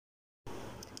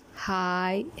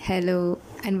Hi, hello,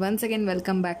 and once again,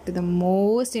 welcome back to the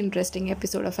most interesting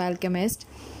episode of Alchemist.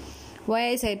 Why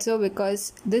I said so?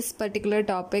 Because this particular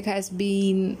topic has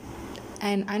been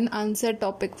an unanswered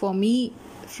topic for me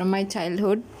from my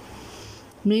childhood.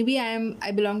 Maybe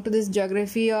I belong to this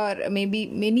geography, or maybe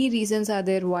many reasons are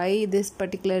there why this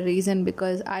particular reason,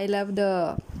 because I love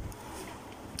the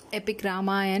epic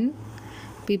Ramayana.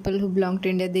 People who belong to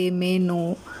India, they may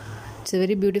know it's a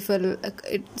very beautiful.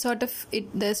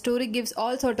 The story gives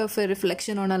all sort of a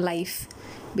reflection on a life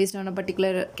based on a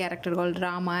particular character called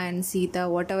Rama and Sita.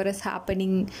 Whatever is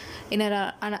happening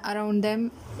around them,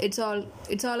 it's all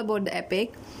about the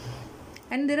epic.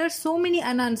 And there are so many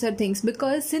unanswered things,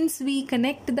 because since we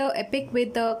connect the epic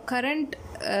with the current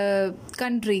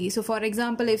country. So for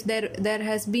example, if there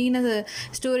has been a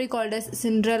story called as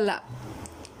Cinderella,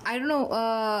 I don't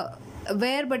know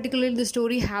where particularly the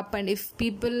story happened. If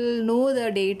people know the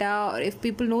data, or if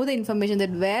people know the information that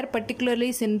where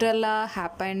particularly Cinderella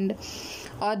happened,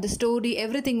 or the story,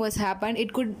 everything was happened,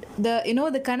 it could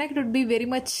the connect would be very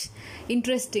much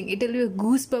interesting. It will be a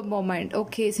goosebump moment.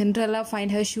 Okay, Cinderella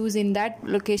find her shoes in that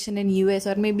location in US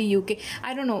or maybe UK.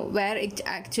 I don't know where it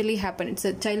actually happened. It's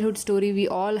a childhood story we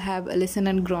all have listened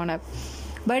and grown up.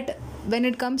 But when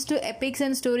it comes to epics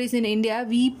and stories in India,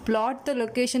 we plot the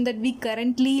location that we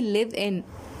currently live in.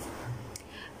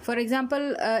 For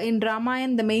example, in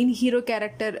Ramayana, the main hero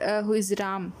character, who is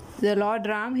Ram, the Lord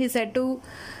Ram, he said to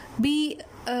be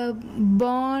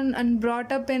born and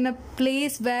brought up in a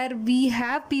place where we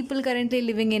have people currently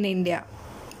living in India.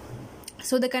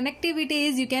 So the connectivity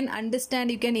is, you can understand,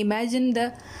 you can imagine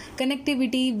the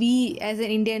connectivity we as an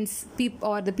Indians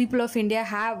or the people of India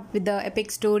have with the epic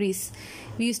stories.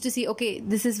 We used to see, okay,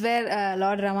 this is where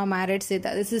Lord Rama married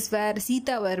Sita, this is where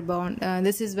Sita were born,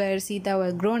 this is where Sita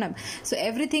were grown up. So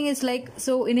everything is like,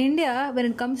 so in India, when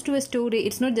it comes to a story,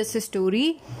 it's not just a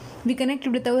story, we connect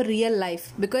it with our real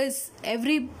life, because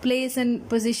every place and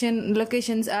position,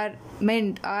 locations are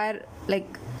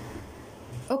like,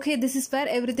 okay, this is where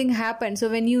everything happened. So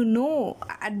when you know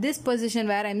at this position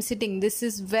where I'm sitting, this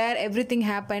is where everything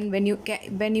happened. When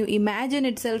you imagine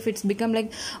itself, it's become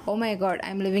like, oh my God,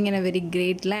 I'm living in a very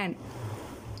great land.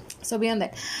 So beyond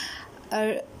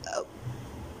that,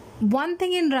 one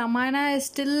thing in Ramayana is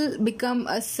still become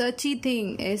a searchy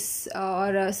thing,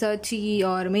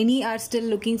 or many are still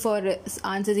looking for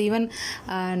answers. Even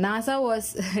NASA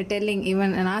was telling,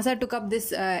 even NASA took up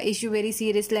this issue very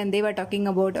seriously, and they were talking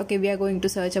about, okay, we are going to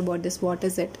search about this, what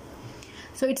is it?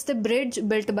 So it's the bridge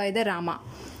built by the Rama.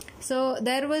 So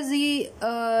there was the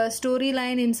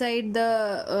storyline inside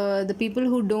the people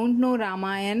who don't know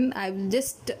Ramayana. I will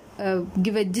just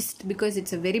give a gist, because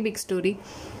it's a very big story.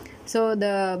 So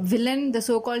the villain, the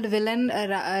so-called villain,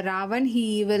 Ravan,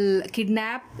 he will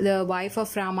kidnap the wife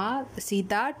of Rama,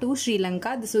 Sita, to Sri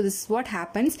Lanka. So this is what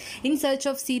happens. In search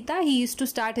of Sita, he used to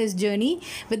start his journey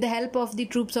with the help of the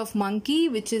troops of monkey,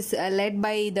 which is led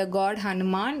by the god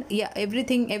Hanuman. Yeah,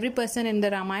 every person in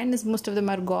the Ramayana, most of them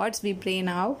are gods. We pray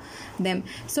now them.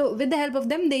 So with the help of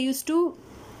them, they used to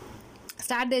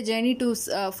start their journey to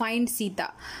find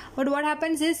Sita. But what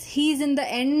happens is, he's in the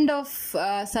end of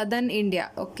southern India.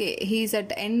 Okay, he's at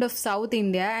the end of South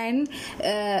India, and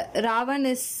Ravan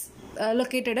is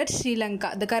located at Sri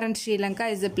Lanka. The current Sri Lanka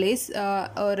is the place,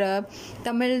 or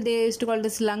Tamil they used to call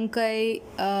this Lankai,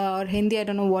 or Hindi I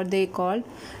don't know what they call,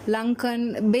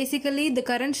 Lankan. Basically, the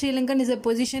current Sri Lankan is a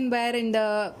position where in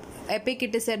the epic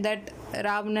it is said that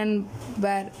Ravanan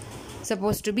were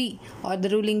supposed to be, or the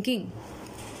ruling king.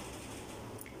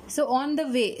 So on the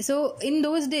way, so in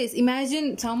those days,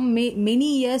 imagine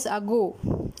many years ago,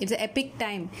 it's an epic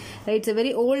time, right? It's a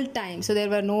very old time. So there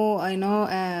were no,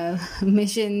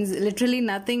 missions, literally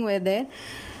nothing were there.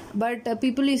 But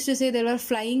people used to say there were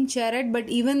flying chariot, but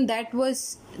even that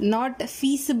was not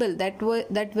feasible. That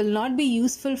will not be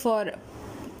useful for,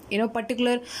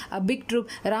 particular big troop.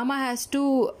 Rama has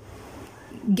to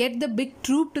get the big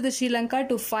troop to the Sri Lanka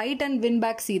to fight and win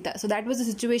back Sita. So that was the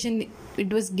situation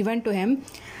it was given to him.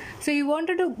 So he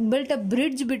wanted to build a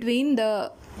bridge between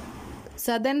the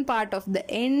southern part of the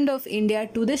end of India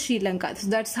to the Sri Lanka. So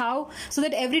that's how, so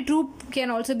that every troop can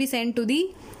also be sent to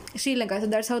the Sri Lanka. So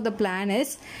that's how the plan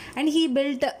is. And he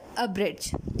built a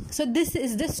bridge. So this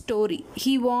is the story.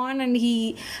 He won, and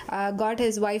he got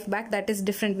his wife back. That is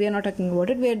different. We are not talking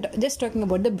about it. We are just talking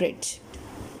about the bridge.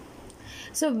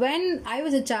 So when I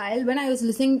was a child, when I was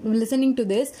listening to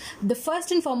this, the first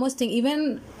and foremost thing,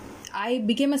 even I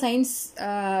became a science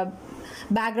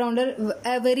backgrounder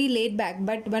very laid back,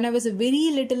 but when I was a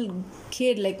very little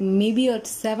kid, like maybe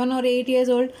 7 or 8 years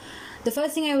old, the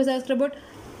first thing I was asked about,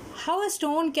 how a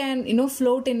stone can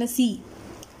float in a sea.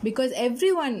 because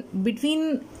everyone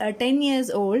between 10 years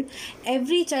old,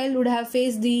 every child would have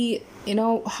faced the,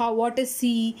 how, what is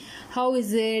sea, how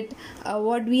is it,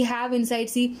 what we have inside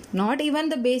sea. Not even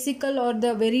the basical or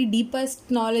the very deepest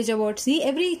knowledge about sea.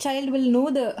 Every child will know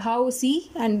the how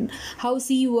sea and how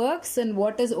sea works and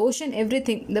what is ocean,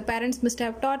 everything. The parents must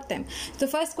have taught them. The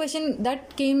first question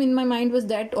that came in my mind was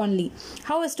that only: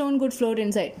 how a stone could float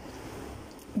inside?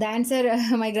 The answer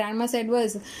my grandma said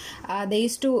was, they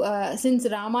used to, since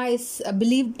Rama is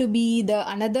believed to be the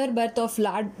another birth of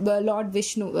Lord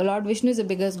Vishnu. Lord Vishnu is the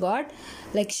biggest god,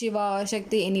 like Shiva or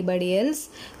Shakti, anybody else.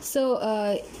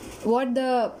 So what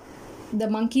the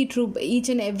monkey troop, each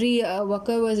and every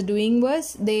worker was doing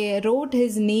was, they wrote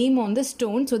his name on the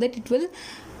stone so that it will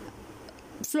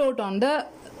float on the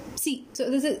sea. So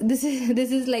this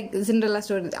is like Cinderella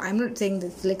story. I'm not saying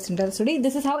this is like Cinderella story.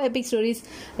 This is how epic stories,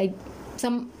 like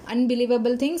some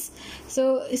unbelievable things.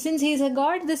 So since he is a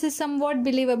god, this is somewhat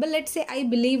believable. Let's say I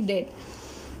believed it,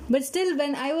 but still,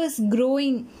 when I was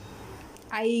growing,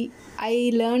 I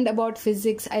learned about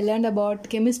physics, I learned about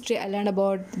chemistry, I learned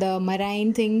about the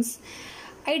marine things.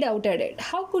 I doubted it.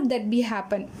 How could that be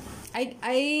happen?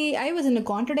 I was in a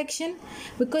contradiction,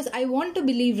 because I want to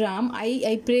believe Ram.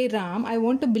 I pray Ram. I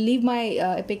want to believe my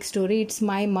epic story. It's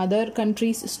my mother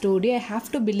country's story. I have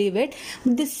to believe it.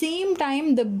 But at the same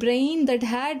time, the brain that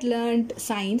had learned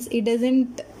science, it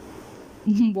doesn't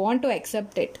want to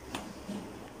accept it.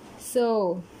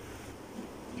 So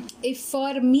if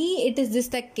for me it is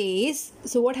just the case,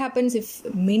 so what happens if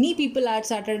many people are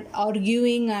started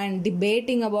arguing and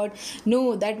debating about,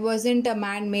 no, that wasn't a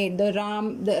man-made,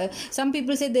 some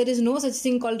people say there is no such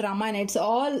thing called Ramayana, it's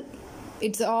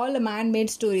all a man-made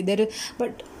story.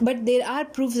 But there are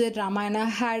proofs that Ramayana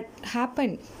had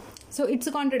happened. So it's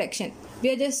a contradiction.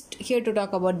 We are just here to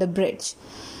talk about the bridge.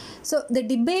 So the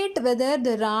debate whether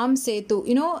the Ram Setu,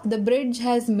 the bridge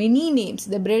has many names.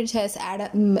 The bridge has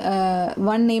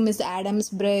one name is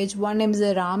Adam's Bridge, one name is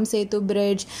the Ram Setu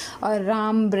Bridge or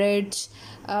Ram Bridge.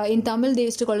 In Tamil they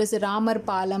used to call it the Ramar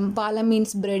Palam. Palam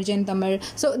means bridge in Tamil.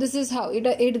 So this is how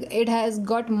it has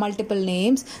got multiple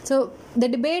names. So the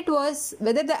debate was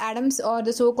whether the Adams or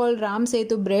the so-called Ram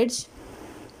Setu Bridge,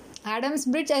 Adam's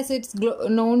Bridge as it's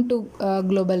known to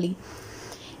globally,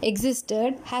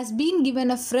 existed, has been given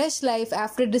a fresh life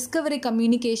after Discovery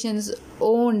Communications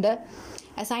owned a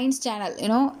science channel,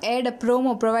 aired a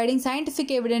promo providing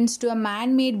scientific evidence to a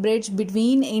man-made bridge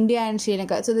between India and Sri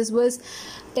Lanka. So this was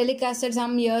telecasted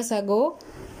some years ago,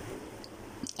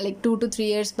 like 2 to 3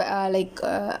 years.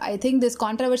 I think this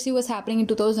controversy was happening in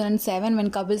 2007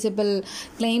 when Kapil Sibal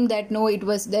claimed that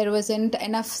there wasn't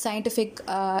enough scientific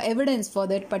evidence for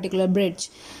that particular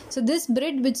bridge. So this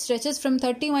bridge, which stretches from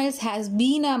 30 miles, has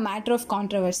been a matter of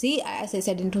controversy, as I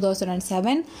said, in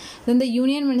 2007. Then the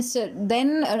union minister,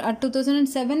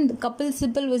 2007, Kapil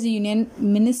Sibal was a union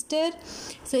minister.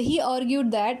 So he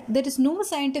argued that there is no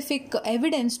scientific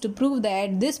evidence to prove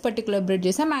that this particular bridge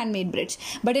is a man-made bridge.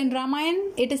 But in Ramayana,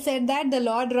 it is said that the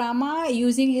Lord Rama,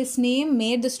 using his name,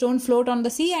 made the stone float on the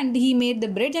sea, and he made the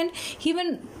bridge, and he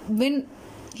even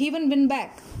went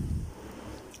back.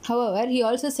 However, he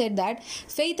also said that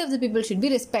faith of the people should be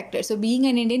respected. So being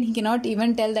an Indian, he cannot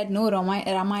even tell that no,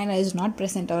 Ramayana is not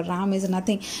present or Ram is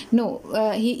nothing. No,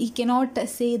 he cannot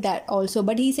say that also.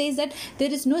 But he says that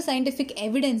there is no scientific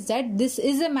evidence that this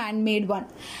is a man-made one.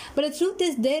 But the truth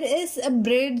is, there is a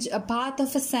bridge, a path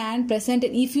of a sand present.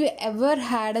 And if you ever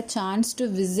had a chance to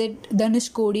visit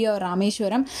Dhanushkodi or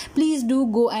Rameshwaram, please do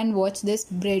go and watch this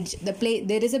bridge.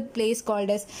 There is a place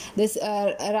called as this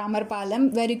Ramar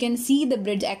Palam, where you can see the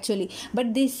bridge actually.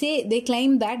 But they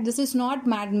claim that this is not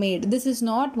man-made. This is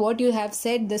not what you have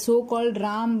said, the so-called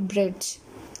Ram bridge.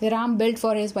 Ram built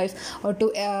for his wife, or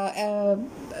to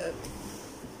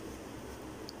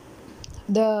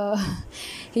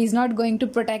he's not going to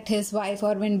protect his wife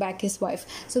or win back his wife.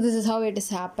 So this is how it has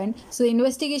happened. So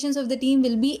investigations of the team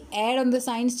will be aired on the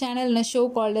Science Channel in a show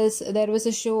called as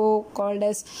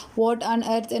What on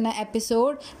Earth, in an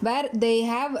episode where they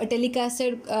have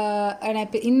telecasted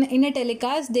in a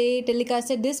telecast, they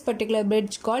telecasted this particular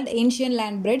bridge called Ancient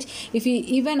Land Bridge. If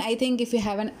you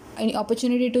have any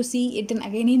opportunity to see it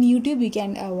again in YouTube, you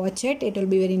can watch it. It will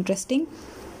be very interesting.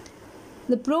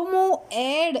 The promo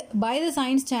aired by the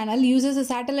Science Channel uses a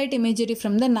satellite imagery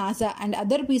from the NASA and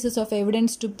other pieces of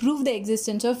evidence to prove the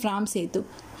existence of Ram Setu.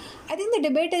 I think the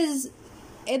debate is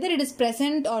either it is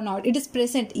present or not. It is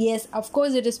present. Yes, of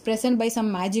course it is present by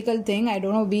some magical thing. I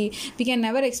don't know. We can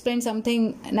never explain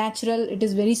something natural. It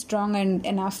is very strong and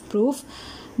enough proof.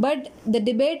 But the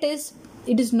debate is,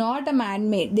 it is not a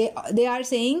man-made. They are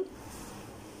saying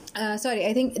sorry,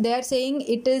 I think they are saying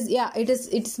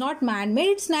it's not man-made,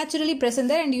 it's naturally present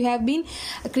there, and you have been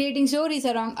creating stories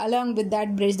along with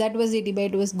that bridge. That was the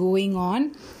debate was going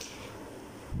on.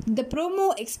 The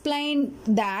promo explained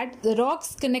that the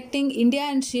rocks connecting India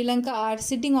and Sri Lanka are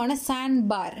sitting on a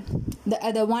sandbar.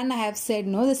 The one I have said,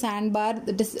 no, the sandbar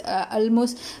that is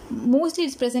mostly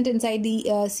it's present inside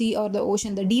the sea or the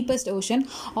ocean, the deepest ocean,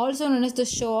 also known as the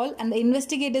shoal, and the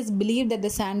investigators believe that the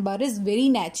sandbar is very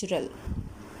natural.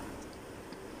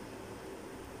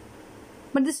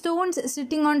 But the stones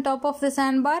sitting on top of the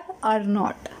sandbar are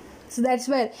not. So that's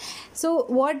where. So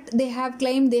what they have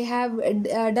claimed, they have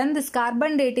done this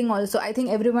carbon dating also. I think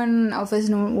everyone of us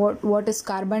know what is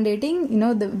carbon dating. You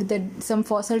know, with some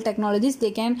fossil technologies,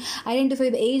 they can identify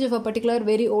the age of a particular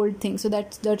very old thing. So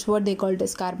that's what they call it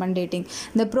as carbon dating.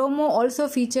 The promo also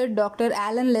featured Dr.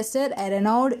 Alan Lester, a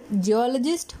renowned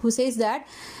geologist, who says that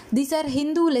these are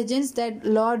Hindu legends that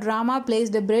Lord Rama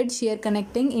placed a bridge here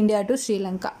connecting India to Sri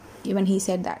Lanka. Even he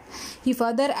said that. He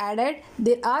further added,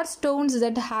 there are stones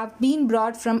that have been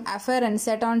brought from Afar and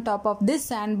set on top of this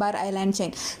sandbar island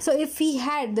chain. So if he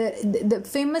had, the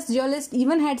famous geologist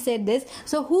even had said this,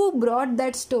 so who brought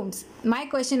that stones? My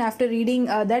question after reading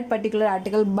that particular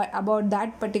article about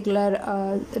that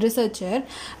particular researcher,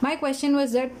 my question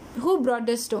was that who brought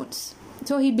the stones?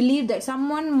 So he believed that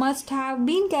someone must have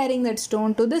been carrying that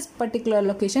stone to this particular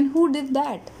location. Who did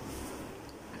that?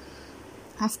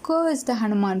 Of course, the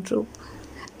Hanuman troop.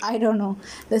 I don't know.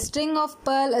 The string of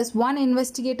pearl, as one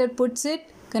investigator puts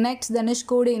it, connects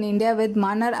Dhanushkodi in India with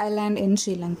Mannar Island in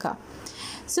Sri Lanka.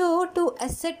 So, to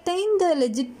ascertain the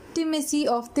legitimacy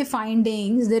of the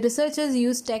findings, the researchers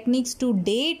used techniques to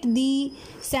date the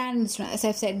sand. As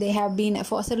I've said, they have been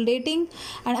fossil dating.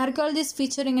 An archaeologist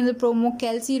featuring in the promo,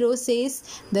 Kelsey Rose,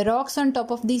 says the rocks on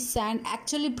top of the sand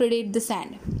actually predate the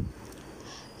sand.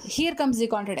 Here comes the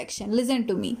contradiction. Listen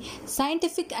to me.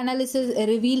 Scientific analysis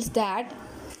reveals that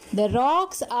the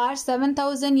rocks are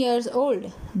 7,000 years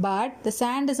old, but the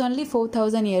sand is only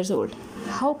 4,000 years old.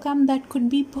 How come that could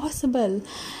be possible?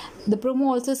 The promo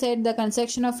also said the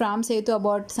construction of Ram Setu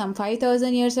about some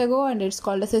 5,000 years ago, and it's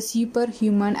called as a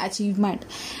superhuman achievement,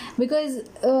 because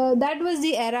that was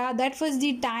the era, that was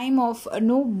the time of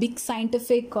no big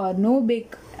scientific or no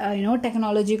big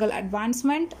technological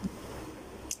advancement.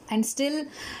 And still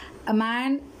a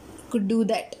man could do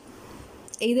that.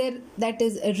 Either that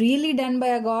is really done by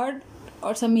a god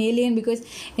or some alien, because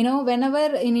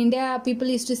whenever in India people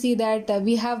used to see that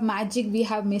we have magic, we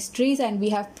have mysteries, and we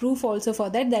have proof also for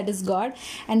that is God.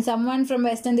 And someone from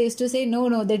Western, they used to say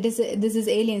no, this is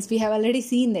aliens. We have already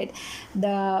seen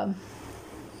that.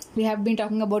 We have been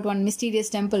talking about one mysterious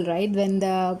temple, right? When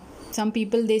some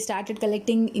people, they started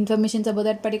collecting information about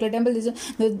that particular temple.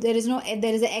 There is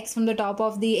an X from the top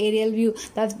of the aerial view.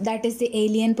 That is the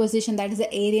alien position. That is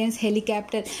the alien's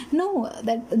helicopter. No,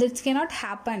 that cannot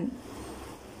happen.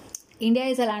 India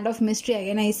is a land of mystery.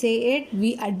 Again, I say it.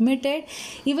 We admit it.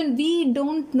 Even we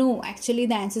don't know actually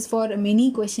the answers for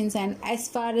many questions. And as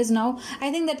far as now,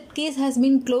 I think that case has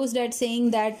been closed at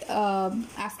saying that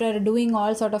after doing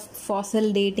all sort of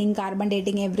fossil dating, carbon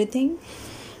dating, everything.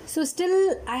 So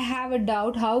still I have a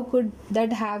doubt, how could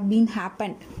that have been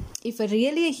happened? If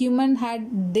really a human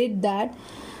had did that,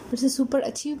 it's a super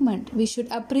achievement. We should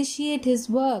appreciate his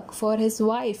work for his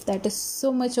wife. That is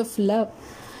so much of love.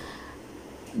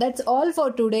 That's all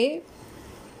for today.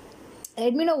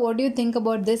 Let me know what you think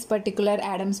about this particular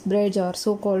Adams Bridge or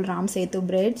so-called Ram Setu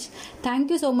Bridge. Thank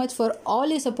you so much for all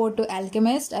your support to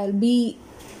Alchemist.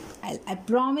 I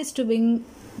promise to bring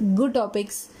good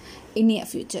topics in near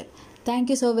future.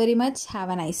 Thank you so very much. Have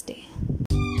a nice day.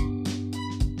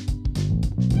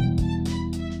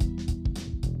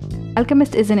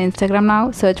 Alchemist is on Instagram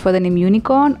now. Search for the name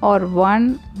Unicorn or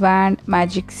One Van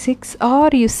Magic 6, or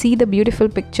you see the beautiful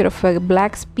picture of a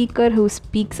black speaker who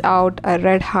speaks out a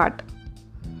red heart.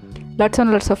 Lots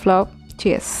and lots of love.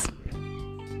 Cheers.